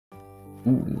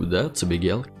Ooh, that's a big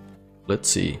elk. Let's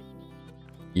see.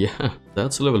 Yeah,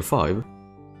 that's a level 5.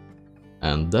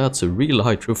 And that's a real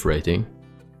high truth rating.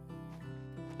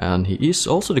 And he is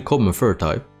also the common fur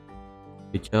type,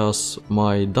 because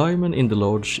my diamond in the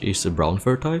lodge is a brown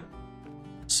fur type.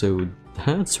 So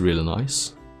that's really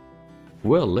nice.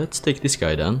 Well, let's take this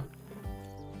guy then.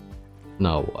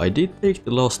 Now, I did take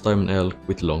the last diamond elk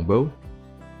with longbow.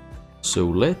 So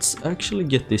let's actually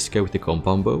get this guy with the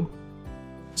compound bow.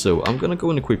 So I'm gonna go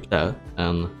and equip that,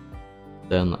 and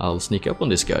then I'll sneak up on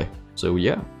this guy. So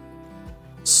yeah.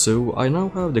 So I now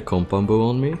have the compound bow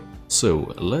on me.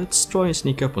 So let's try and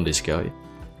sneak up on this guy.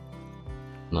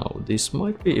 Now this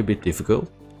might be a bit difficult,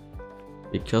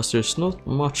 because there's not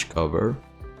much cover.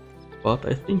 But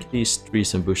I think these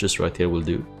trees and bushes right here will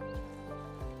do.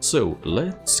 So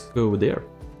let's go there.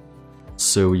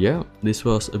 So yeah, this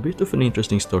was a bit of an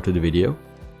interesting start to the video.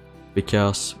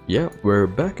 Because yeah, we're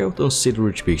back out on Silver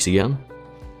Ridge Peaks again.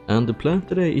 And the plan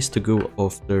today is to go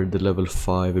after the level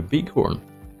 5 Bighorn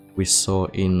we saw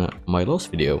in my last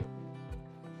video.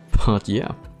 But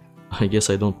yeah, I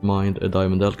guess I don't mind a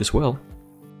diamond elk as well.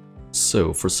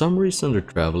 So for some reason they're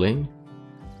traveling.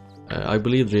 I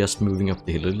believe they're just moving up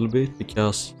the hill a little bit,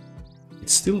 because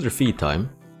it's still their feed time.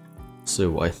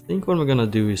 So I think what I'm gonna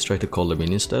do is try to call them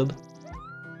in instead.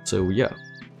 So yeah.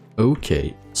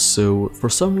 Okay, so for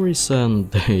some reason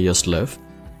they just left.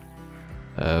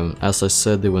 As I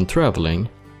said, they went traveling.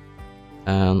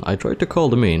 And I tried to call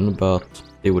them in, but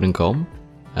they wouldn't come.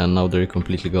 And now they're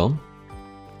completely gone.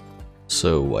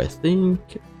 So I think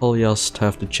I'll just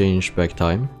have to change back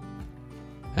time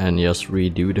and just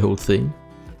redo the whole thing.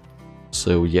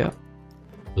 So yeah,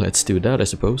 let's do that, I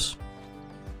suppose.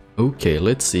 Okay,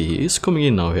 let's see, he is coming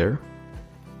in now here.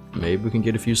 Maybe we can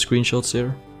get a few screenshots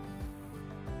here.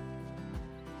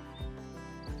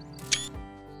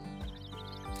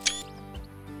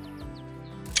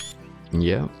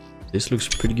 Yeah, this looks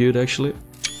pretty good actually.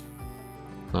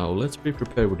 Now let's be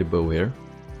prepared with the bow here.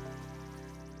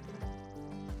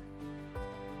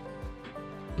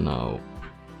 Now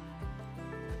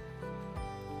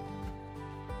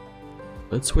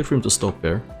let's wait for him to stop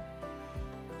here.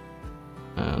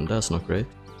 And that's not great.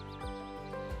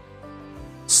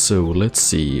 So let's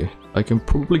see, I can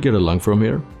probably get a lung from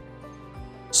here.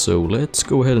 So let's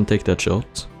go ahead and take that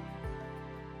shot.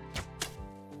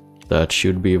 That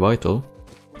should be vital.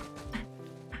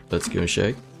 Let's go and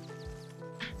check.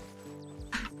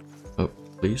 Oh,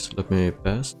 please let me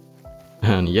pass.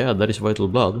 And yeah, that is vital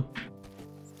blood.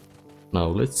 Now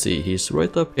let's see, he's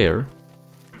right up here.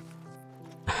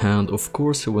 And of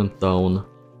course he went down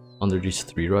under this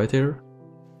tree right here.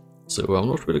 So I'm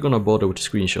not really gonna bother with the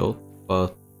screenshot,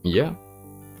 but yeah,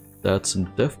 that's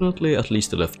definitely at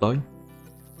least the left line.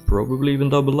 Probably even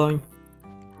double line.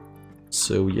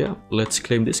 So yeah, let's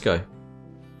claim this guy.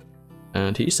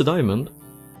 And he's a diamond.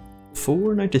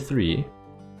 493.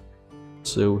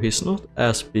 So he's not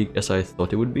as big as I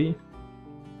thought he would be.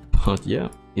 But yeah,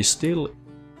 he's still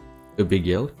a big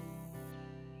elk.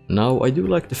 Now I do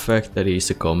like the fact that he's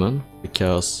a common,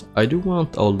 because I do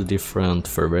want all the different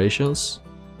fur variations.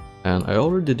 And I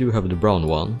already do have the brown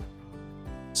one.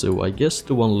 So I guess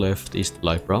the one left is the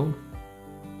light brown,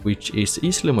 which is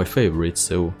easily my favorite,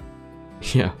 so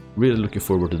yeah, really looking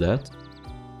forward to that.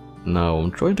 Now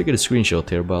I'm trying to get a screenshot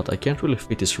here, but I can't really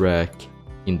fit this rack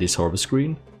in this harvest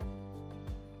screen.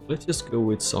 Let's just go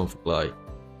with something like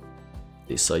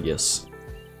this, I guess.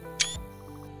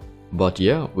 But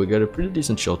yeah, we got a pretty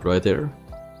decent shot right there.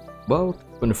 About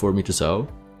 24 meters out.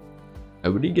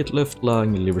 And we did get left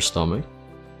lung, liver, stomach.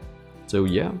 So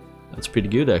yeah, that's pretty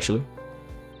good actually.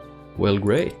 Well,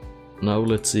 great. Now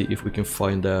let's see if we can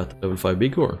find that level 5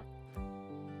 Bighorn.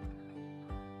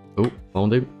 Oh,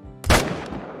 found him.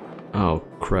 Oh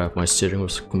crap, my steering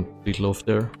was completely off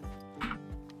there.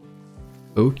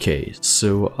 Okay,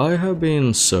 so I have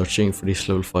been searching for this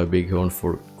level 5 Bighorn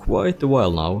for quite a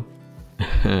while now.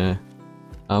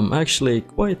 I'm actually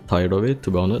quite tired of it,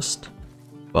 to be honest.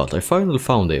 But I finally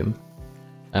found him.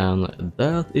 And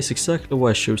that is exactly why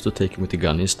I chose to take him with the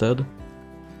gun instead.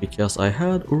 Because I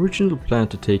had originally planned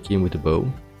to take him with the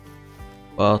bow.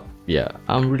 But yeah,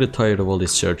 I'm really tired of all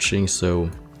this searching, so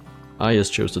I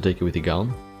just chose to take it with the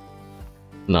gun.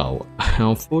 Now,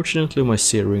 unfortunately my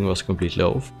steering was completely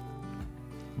off.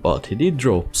 But he did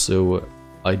drop, so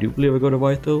I do believe I got a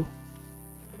vital.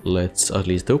 Let's at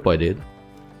least hope I did.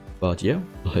 But yeah,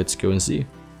 let's go and see.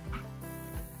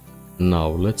 Now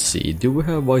let's see, do we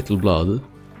have vital blood?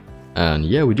 And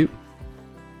yeah, we do.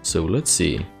 So let's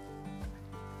see.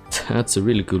 That's a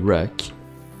really good rack.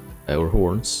 Our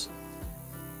horns.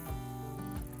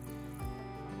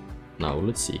 Now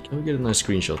let's see, can we get a nice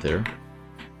screenshot here?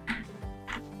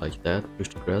 Like that, push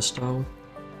the grass down.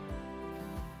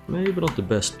 Maybe not the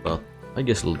best, but I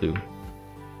guess it'll do.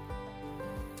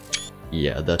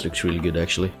 Yeah, that looks really good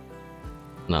actually.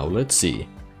 Now let's see.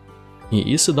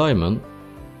 He is a diamond,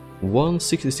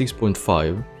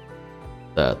 166.5.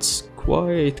 That's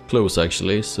quite close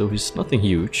actually, so he's nothing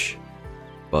huge,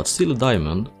 but still a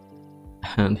diamond.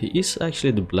 And he is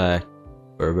actually the black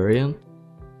fur variant,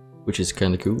 which is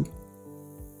kinda cool.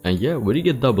 And yeah, we did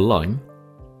get double line,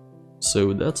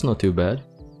 so that's not too bad.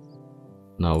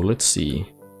 Now let's see.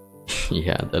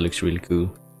 Yeah, that looks really cool.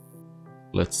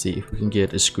 Let's see if we can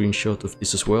get a screenshot of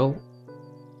this as well.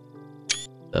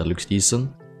 That looks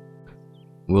decent.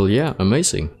 Well, yeah,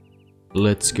 amazing.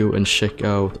 Let's go and check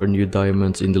out our new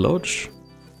diamonds in the lodge.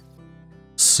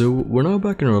 So we're now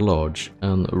back in our lodge,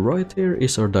 and right here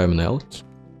is our diamond elk.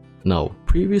 Now,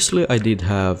 previously I did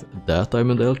have that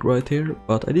diamond elk right here,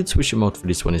 but I did switch him out for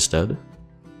this one instead.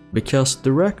 Because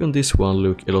the rack on this one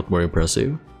look a lot more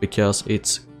impressive, because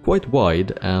it's quite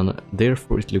wide and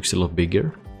therefore it looks a lot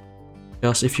bigger.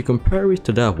 Because if you compare it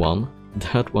to that one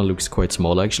looks quite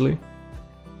small actually.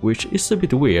 Which is a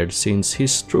bit weird since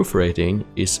his trophy rating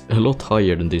is a lot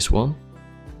higher than this one.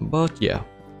 But yeah.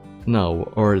 Now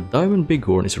our diamond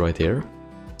bighorn is right here.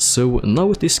 So now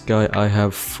with this guy I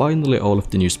have finally all of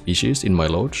the new species in my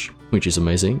lodge, which is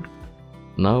amazing.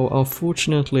 Now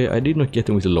unfortunately I did not get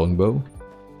him with a longbow,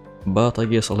 but I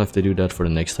guess I'll have to do that for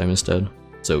the next time instead.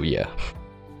 So yeah.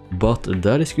 But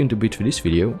that is going to be it for this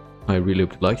video. I really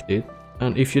hope you liked it,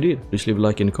 and if you did, please leave a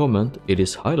like and a comment, it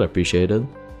is highly appreciated.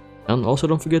 And also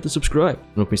don't forget to subscribe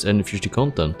to not miss any future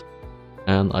content.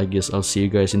 And I guess I'll see you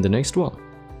guys in the next one.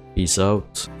 Peace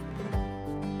out.